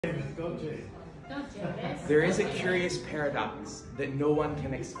There is a curious paradox that no one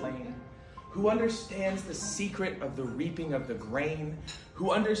can explain. Who understands the secret of the reaping of the grain? Who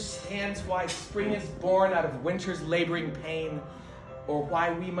understands why spring is born out of winter's laboring pain? Or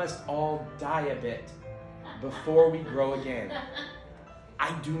why we must all die a bit before we grow again?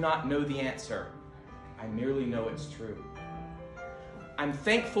 I do not know the answer. I merely know it's true. I'm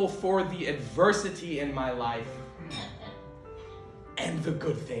thankful for the adversity in my life and the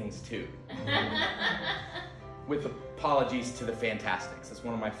good things too. With apologies to the Fantastics. That's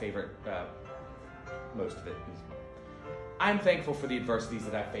one of my favorite, most of it. I'm thankful for the adversities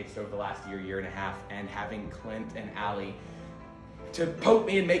that I've faced over the last year and a half, and having Clint and Allie to poke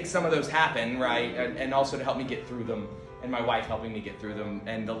me and make some of those happen, right? And also to help me get through them, and my wife helping me get through them,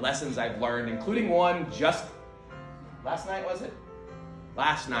 and the lessons I've learned, including one just last night, was it?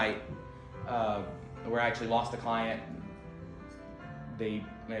 Last night, where I actually lost a client.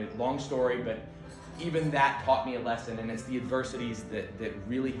 Long story, but even that taught me a lesson, and it's the adversities that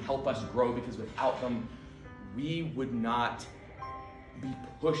really help us grow, because without them, we would not be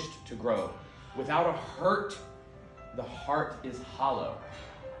pushed to grow. Without a hurt, the heart is hollow.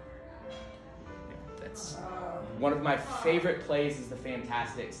 That's one of my favorite plays is the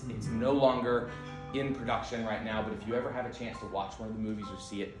Fantastics. It's no longer in production right now, but if you ever have a chance to watch one of the movies or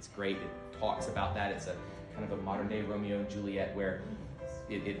see it, it's great. It talks about that. It's a kind of a modern day Romeo and Juliet, where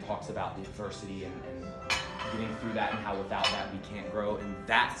it talks about the adversity and getting through that, and how without that we can't grow. And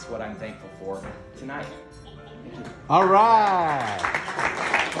that's what I'm thankful for tonight. Thank you. All right.